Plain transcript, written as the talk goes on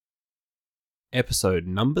Episode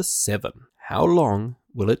number 7. How long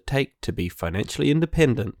will it take to be financially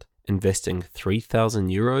independent investing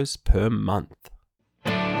 €3,000 per month?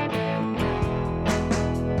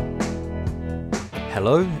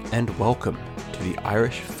 Hello and welcome to the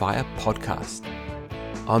Irish Fire Podcast.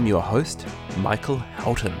 I'm your host, Michael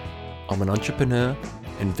Houghton. I'm an entrepreneur,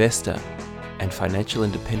 investor, and financial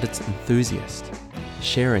independence enthusiast,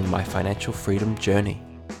 sharing my financial freedom journey.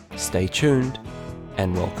 Stay tuned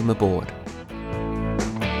and welcome aboard.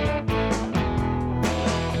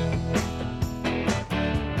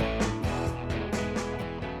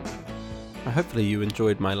 Hopefully you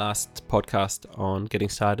enjoyed my last podcast on getting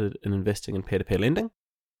started in investing in peer-to-peer lending.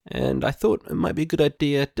 And I thought it might be a good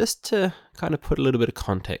idea just to kind of put a little bit of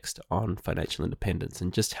context on financial independence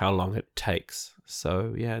and just how long it takes.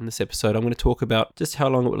 So yeah, in this episode, I'm going to talk about just how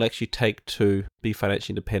long it will actually take to be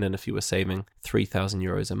financially independent if you were saving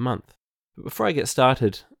 €3,000 a month. But before I get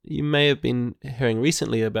started, you may have been hearing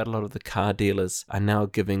recently about a lot of the car dealers are now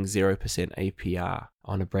giving 0% APR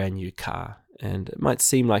on a brand new car. And it might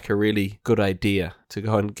seem like a really good idea to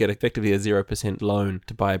go and get effectively a 0% loan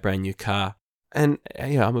to buy a brand new car. And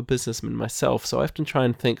I'm a businessman myself, so I often try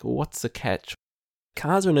and think, well, what's the catch?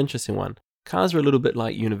 Cars are an interesting one. Cars are a little bit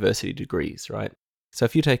like university degrees, right? So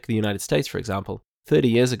if you take the United States, for example, 30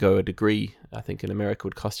 years ago, a degree, I think in America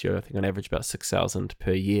would cost you, on average about $6,000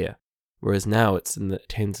 per year. Whereas now it's in the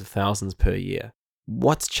tens of thousands per year.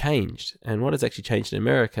 What's changed, and what has actually changed in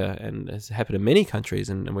America, and has happened in many countries,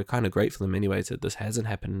 and we're kind of grateful in many ways that this hasn't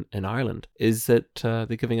happened in Ireland, is that they're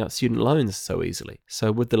giving out student loans so easily.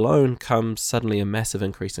 So with the loan comes suddenly a massive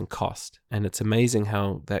increase in cost, and it's amazing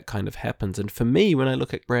how that kind of happens. And for me, when I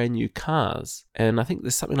look at brand new cars, and I think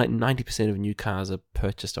there's something like 90% of new cars are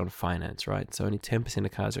purchased on finance, right? So only 10%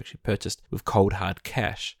 of cars are actually purchased with cold hard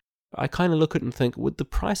cash. I kind of look at it and think, would the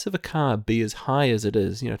price of a car be as high as it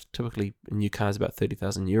is, typically a new car is about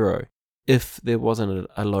 €30,000, if there wasn't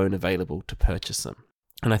a loan available to purchase them?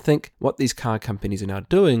 And I think what these car companies are now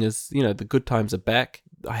doing is, the good times are back.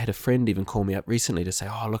 I had a friend even call me up recently to say,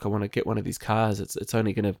 oh, look, I want to get one of these cars. It's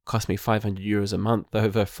only going to cost me €500 a month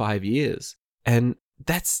over 5 years. And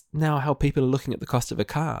that's now how people are looking at the cost of a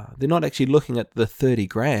car. They're not actually looking at the 30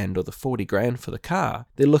 grand or the 40 grand for the car.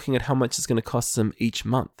 They're looking at how much it's going to cost them each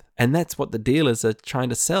month. And that's what the dealers are trying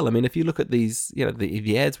to sell. I mean, if you look at these,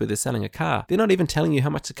 the ads where they're selling a car, they're not even telling you how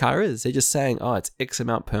much the car is. They're just saying, oh, it's X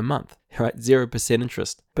amount per month, right? 0%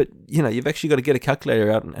 interest. But, you've actually got to get a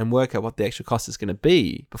calculator out and work out what the actual cost is going to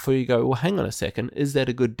be before you go, well, hang on a second, is that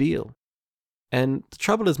a good deal? And the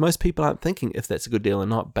trouble is most people aren't thinking if that's a good deal or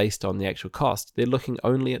not based on the actual cost. They're looking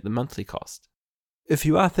only at the monthly cost. If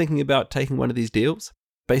you are thinking about taking one of these deals,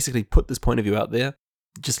 basically put this point of view out there.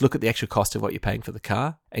 Just look at the actual cost of what you're paying for the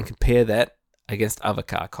car and compare that against other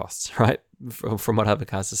car costs, right? From what other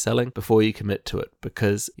cars are selling before you commit to it,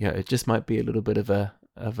 because it just might be a little bit of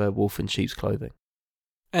a wolf in sheep's clothing.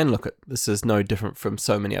 And look, this is no different from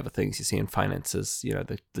so many other things you see in finances.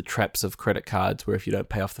 The traps of credit cards where if you don't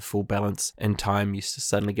pay off the full balance in time, you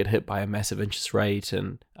suddenly get hit by a massive interest rate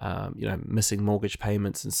and, missing mortgage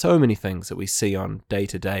payments and so many things that we see on day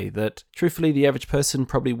to day that truthfully the average person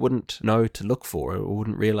probably wouldn't know to look for or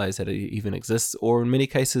wouldn't realize that it even exists, or in many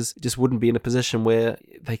cases just wouldn't be in a position where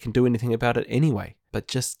they can do anything about it anyway. But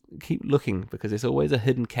just keep looking because there's always a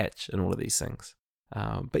hidden catch in all of these things.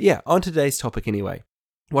 But yeah, on today's topic anyway.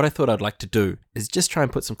 What I thought I'd like to do is just try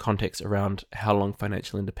and put some context around how long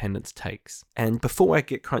financial independence takes. And before I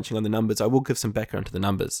get crunching on the numbers, I will give some background to the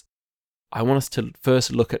numbers. I want us to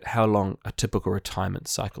first look at how long a typical retirement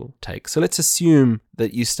cycle takes. So let's assume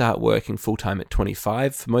that you start working full-time at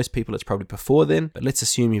 25. For most people, it's probably before then, but let's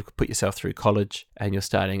assume you put yourself through college and you're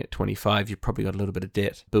starting at 25. You've probably got a little bit of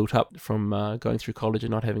debt built up from going through college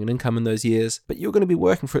and not having an income in those years, but you're going to be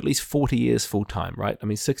working for at least 40 years full-time, right? I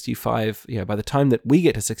mean, 65, by the time that we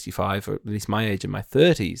get to 65, or at least my age in my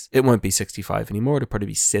 30s, it won't be 65 anymore. It'll probably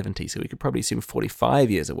be 70. So we could probably assume 45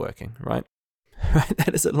 years of working, right? Right,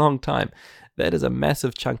 that is a long time. That is a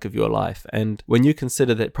massive chunk of your life. And when you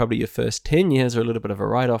consider that probably your first 10 years are a little bit of a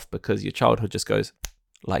write-off because your childhood just goes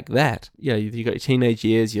like that. Yeah, you got your teenage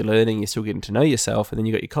years, you're learning, you're still getting to know yourself, and then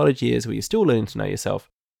you got your college years where you're still learning to know yourself.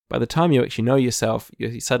 By the time you actually know yourself,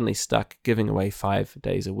 you're suddenly stuck giving away 5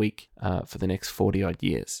 days a week for the next 40 odd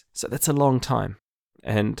years. So that's a long time.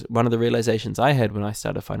 And one of the realizations I had when I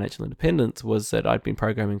started financial independence was that I'd been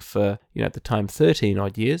programming for, at the time, 13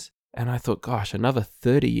 odd years. And I thought, gosh, another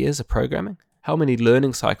 30 years of programming? How many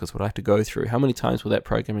learning cycles would I have to go through? How many times will that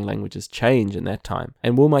programming languages change in that time?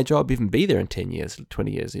 And will my job even be there in 10 years,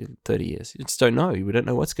 20 years, 30 years? You just don't know. We don't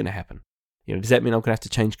know what's going to happen. Does that mean I'm going to have to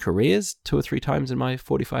change careers 2 or 3 times in my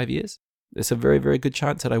 45 years? There's a very, very good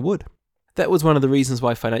chance that I would. That was one of the reasons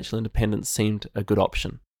why financial independence seemed a good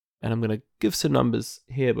option. And I'm going to give some numbers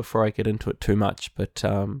here before I get into it too much, but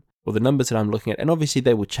the numbers that I'm looking at, and obviously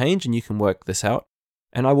they will change and you can work this out.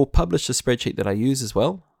 And I will publish the spreadsheet that I use as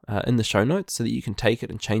well in the show notes so that you can take it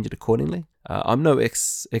and change it accordingly. I'm no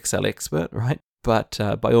Excel expert, right? But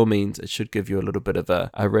by all means, it should give you a little bit of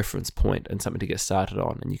a reference point and something to get started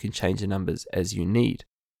on, and you can change the numbers as you need.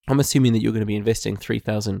 I'm assuming that you're going to be investing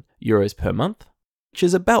 €3,000 per month, which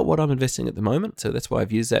is about what I'm investing at the moment, so that's why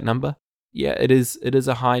I've used that number. Yeah, it is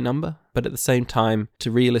a high number, but at the same time, to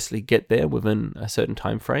realistically get there within a certain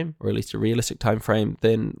time frame, or at least a realistic time frame,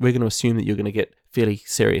 then we're going to assume that you're going to get fairly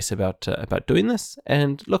serious about doing this.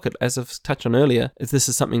 And look, as I've touched on earlier, if this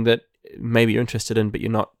is something that maybe you're interested in, but you're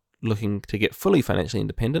not looking to get fully financially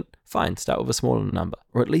independent, fine, start with a smaller number,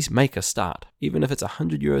 or at least make a start. Even if it's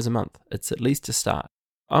 €100 a month, it's at least a start.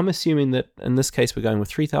 I'm assuming that in this case we're going with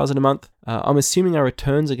 $3,000 a month. I'm assuming our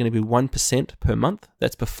returns are going to be 1% per month.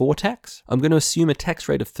 That's before tax. I'm going to assume a tax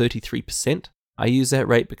rate of 33%. I use that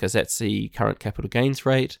rate because that's the current capital gains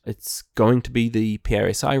rate. It's going to be the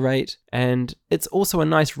PRSI rate, and it's also a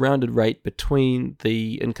nice rounded rate between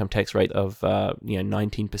the income tax rate of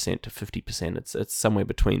 19% to 50%. It's somewhere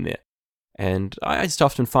between there. And I just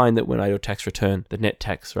often find that when I do a tax return, the net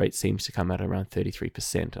tax rate seems to come out around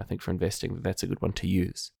 33%. I think for investing, that's a good one to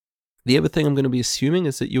use. The other thing I'm going to be assuming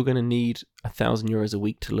is that you're going to need €1,000 a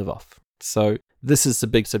week to live off. So this is the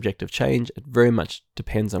big subjective change. It very much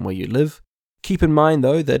depends on where you live. Keep in mind,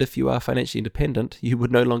 though, that if you are financially independent, you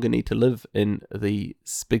would no longer need to live in the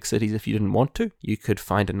big cities if you didn't want to. You could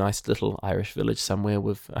find a nice little Irish village somewhere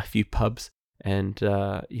with a few pubs and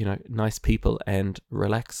nice people, and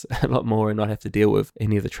relax a lot more and not have to deal with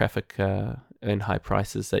any of the traffic and high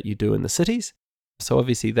prices that you do in the cities. So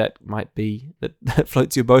obviously that might be that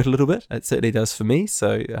floats your boat a little bit. It certainly does for me.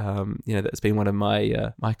 So that's been one of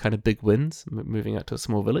my kind of big wins, moving out to a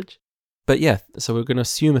small village. But yeah, so we're going to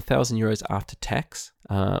assume €1,000 after tax,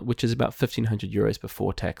 which is about €1,500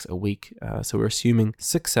 before tax a week. So we're assuming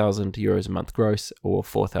 €6,000 a month gross, or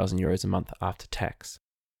 €4,000 a month after tax.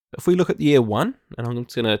 If we look at the year one, and I'm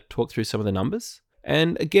just going to talk through some of the numbers.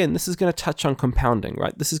 And again, this is going to touch on compounding,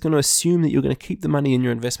 right? This is going to assume that you're going to keep the money in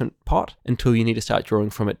your investment pot until you need to start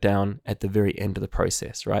drawing from it down at the very end of the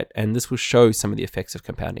process, right? And this will show some of the effects of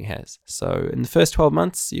compounding has. So in the first 12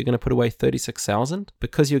 months, you're going to put away $36,000.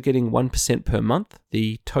 Because you're getting 1% per month,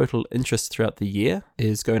 the total interest throughout the year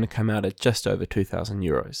is going to come out at just over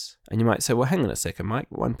 €2,000. And you might say, well, hang on a second, Mike,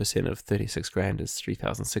 1% of 36 grand is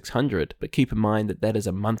 3,600. But keep in mind that that is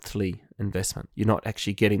a monthly investment. You're not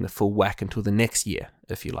actually getting the full whack until the next year,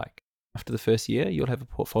 if you like. After the first year, you'll have a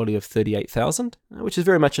portfolio of 38,000, which is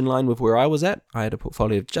very much in line with where I was at. I had a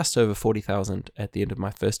portfolio of just over 40,000 at the end of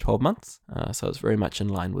my first 12 months. So it's very much in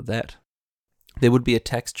line with that. There would be a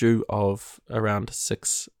tax due of around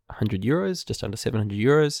 €600, just under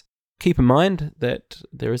 €700. Keep in mind that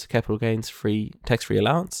there is a capital gains tax-free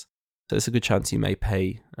allowance. So there's a good chance you may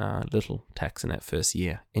pay little tax in that first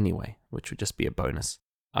year anyway, which would just be a bonus.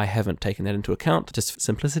 I haven't taken that into account, just for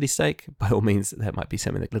simplicity's sake. By all means, that might be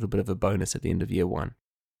something like a little bit of a bonus at the end of year one.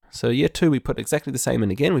 So year two, we put exactly the same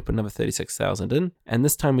in again. We put another 36,000 in, and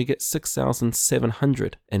this time we get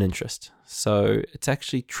 6,700 in interest. So it's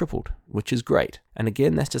actually tripled, which is great. And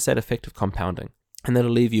again, that's just that effect of compounding. And that'll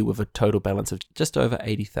leave you with a total balance of just over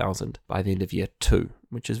 80,000 by the end of year two,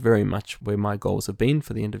 which is very much where my goals have been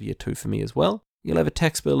for the end of year two for me as well. You'll have a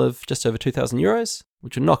tax bill of just over €2,000,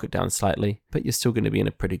 which will knock it down slightly, but you're still going to be in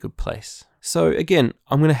a pretty good place. So again,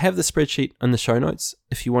 I'm going to have the spreadsheet in the show notes.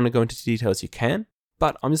 If you want to go into details, you can,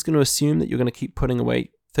 but I'm just going to assume that you're going to keep putting away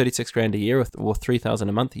 36 grand a year or 3,000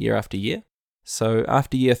 a month year after year. So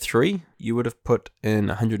after year three, you would have put in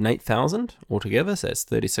 108,000 altogether. So that's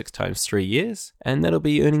 36 times 3 years, and that'll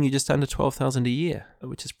be earning you just under 12,000 a year,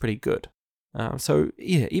 which is pretty good. So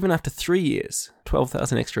yeah, even after 3 years,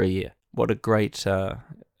 12,000 extra a year. What a great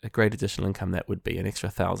additional income that would be, an extra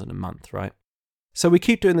 1,000 a month, right? So we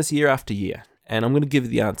keep doing this year after year, and I'm going to give you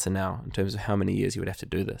the answer now in terms of how many years you would have to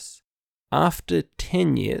do this. After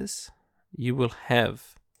 10 years, you will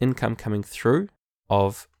have income coming through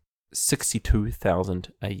of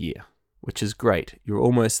 62,000 a year, which is great. You're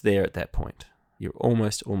almost there at that point. You're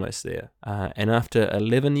almost there. And after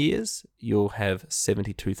 11 years, you'll have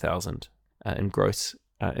 72,000 in gross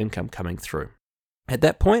income coming through. At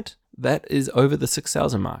that point, that is over the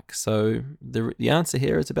 6,000 mark. So the answer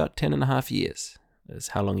here is about 10 and a half years is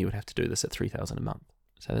how long you would have to do this at 3,000 a month.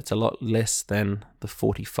 So that's a lot less than the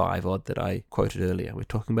 45 odd that I quoted earlier. We're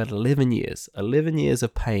talking about 11 years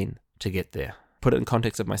of pain to get there. put it in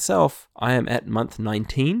context of myself, I am at month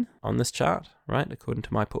 19 on this chart, right? According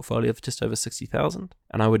to my portfolio of just over 60,000.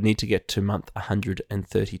 And I would need to get to month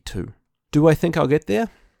 132. Do I think I'll get there?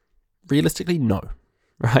 Realistically, no,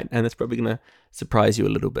 right? And it's probably going to surprise you a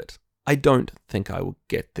little bit. I don't think I will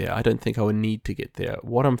get there. I don't think I will need to get there.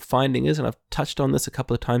 What I'm finding is, and I've touched on this a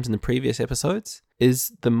couple of times in the previous episodes,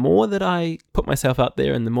 is the more that I put myself out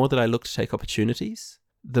there and the more that I look to take opportunities,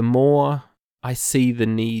 the more I see the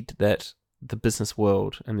need that the business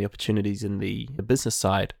world and the opportunities in the business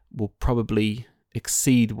side will probably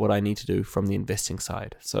exceed what I need to do from the investing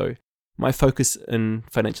side. So my focus in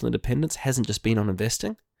financial independence hasn't just been on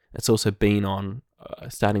investing. It's also been on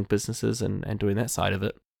starting businesses and doing that side of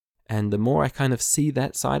it. And the more I kind of see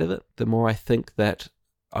that side of it, the more I think that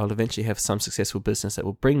I'll eventually have some successful business that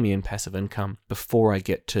will bring me in passive income before I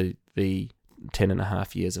get to the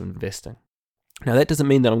 10.5 years of investing. Now, that doesn't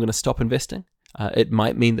mean that I'm going to stop investing. It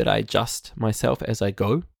might mean that I adjust myself as I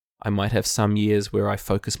go. I might have some years where I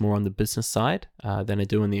focus more on the business side than I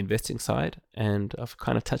do on the investing side. And I've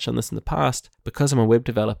kind of touched on this in the past. Because I'm a web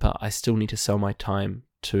developer, I still need to sell my time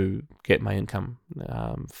to get my income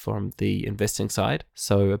from the investing side.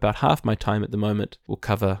 So about half my time at the moment will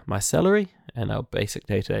cover my salary and our basic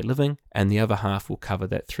day-to-day living, and the other half will cover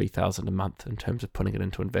that $3,000 a month in terms of putting it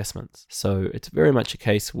into investments. So it's very much a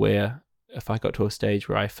case where if I got to a stage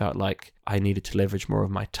where I felt like I needed to leverage more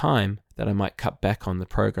of my time, that I might cut back on the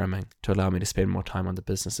programming to allow me to spend more time on the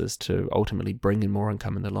businesses to ultimately bring in more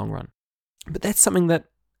income in the long run. But that's something that,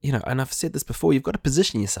 and I've said this before, you've got to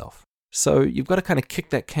position yourself. So you've got to kind of kick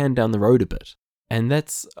that can down the road a bit. And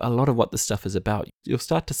that's a lot of what this stuff is about. You'll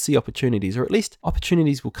start to see opportunities, or at least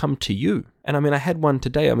opportunities will come to you. And I had one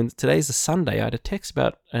today. Today's a Sunday. I had a text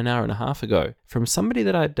about an hour and a half ago from somebody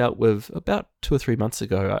that I'd dealt with about 2 or 3 months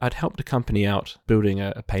ago. I'd helped a company out building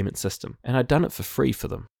a payment system, and I'd done it for free for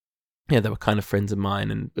them. Yeah, they were kind of friends of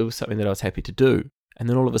mine, and it was something that I was happy to do. And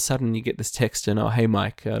then all of a sudden you get this text and, oh, hey,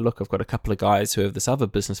 Mike, look, I've got a couple of guys who have this other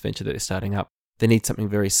business venture that they're starting up. They need something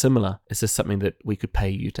very similar. Is this something that we could pay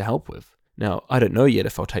you to help with? Now, I don't know yet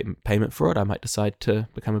if I'll take payment for it. I might decide to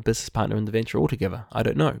become a business partner in the venture altogether. I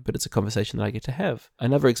don't know, but it's a conversation that I get to have.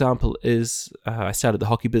 Another example is I started the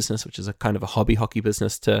hockey business, which is a kind of a hobby hockey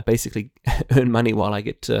business to basically earn money while I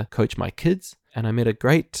get to coach my kids. And I met a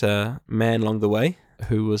great man along the way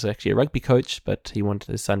who was actually a rugby coach, but he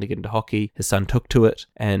wanted his son to get into hockey. His son took to it,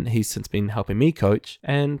 and he's since been helping me coach.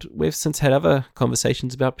 And we've since had other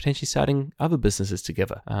conversations about potentially starting other businesses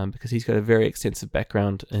together because he's got a very extensive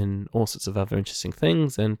background in all sorts of other interesting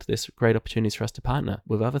things, and there's great opportunities for us to partner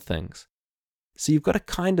with other things. So you've got to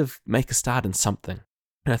kind of make a start in something.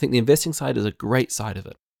 And I think the investing side is a great side of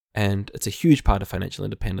it. And it's a huge part of financial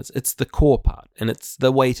independence. It's the core part, and it's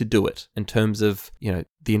the way to do it in terms of,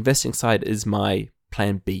 the investing side is my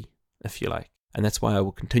plan B, if you like. And that's why I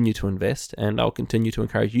will continue to invest, and I'll continue to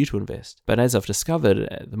encourage you to invest. But as I've discovered,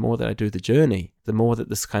 the more that I do the journey, the more that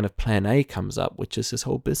this kind of plan A comes up, which is this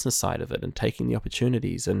whole business side of it and taking the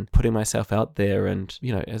opportunities and putting myself out there and,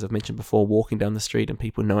 as I've mentioned before, walking down the street and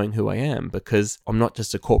people knowing who I am, because I'm not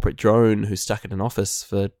just a corporate drone who's stuck in an office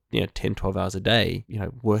for 10, 12 hours a day,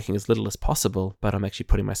 working as little as possible, but I'm actually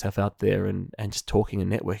putting myself out there and just talking and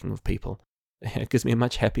networking with people. It gives me a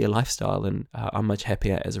much happier lifestyle, and I'm much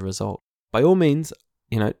happier as a result. By all means,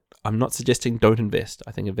 I'm not suggesting don't invest.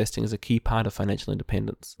 I think investing is a key part of financial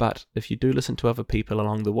independence. But if you do listen to other people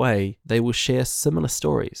along the way, they will share similar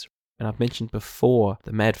stories. And I've mentioned before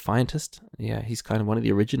the mad scientist. Yeah, he's kind of one of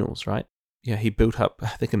the originals, right? Yeah, he built up, I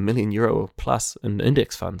think, €1 million plus in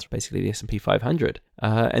index funds, basically the S&P 500.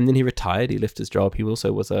 And then he retired. He left his job. He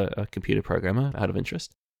also was a computer programmer out of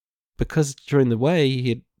interest. Because during the way, he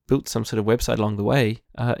had built some sort of website along the way,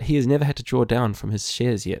 he has never had to draw down from his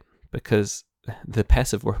shares yet, because the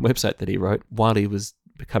passive website that he wrote while he was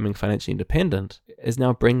becoming financially independent is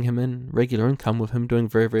now bringing him in regular income with him doing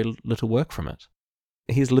very, very little work from it.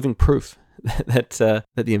 He's living proof that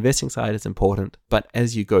the investing side is important, but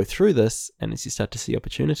as you go through this and as you start to see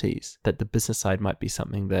opportunities, that the business side might be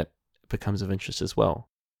something that becomes of interest as well.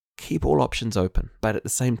 Keep all options open, but at the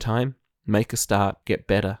same time, make a start, get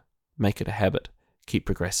better, make it a habit. Keep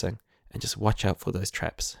progressing, and just watch out for those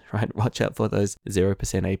traps, right? Watch out for those 0%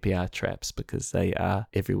 APR traps, because they are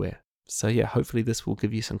everywhere. So yeah, hopefully this will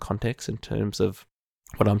give you some context in terms of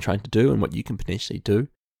what I'm trying to do and what you can potentially do.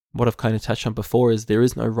 What I've kind of touched on before is there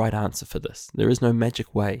is no right answer for this. There is no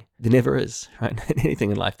magic way. There never is, right?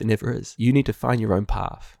 Anything in life, there never is. You need to find your own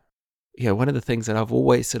path. One of the things that I've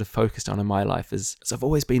always sort of focused on in my life is I've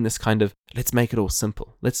always been this kind of, let's make it all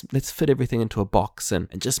simple. Let's fit everything into a box and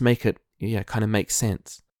just make it, kind of make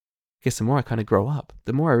sense. guess the more I kind of grow up,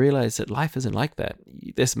 the more I realize that life isn't like that.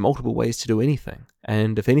 There's multiple ways to do anything.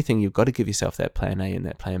 And if anything, you've got to give yourself that plan A and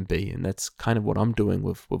that plan B. And that's kind of what I'm doing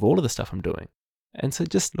with all of the stuff I'm doing. And so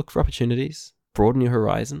just look for opportunities, broaden your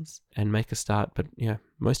horizons, and make a start. But yeah,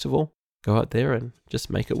 most of all, go out there and just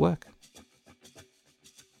make it work.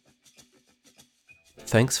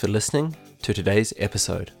 Thanks for listening to today's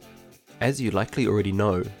episode. As you likely already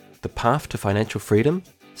know, the path to financial freedom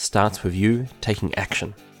starts with you taking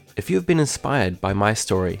action. If you have been inspired by my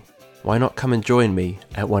story, why not come and join me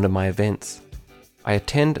at one of my events? I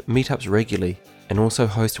attend meetups regularly and also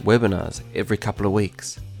host webinars every couple of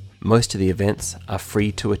weeks. Most of the events are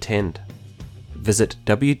free to attend. Visit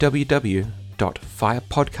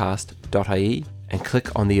www.firepodcast.ie and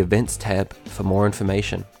click on the events tab for more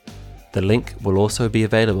information. The link will also be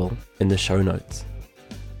available in the show notes.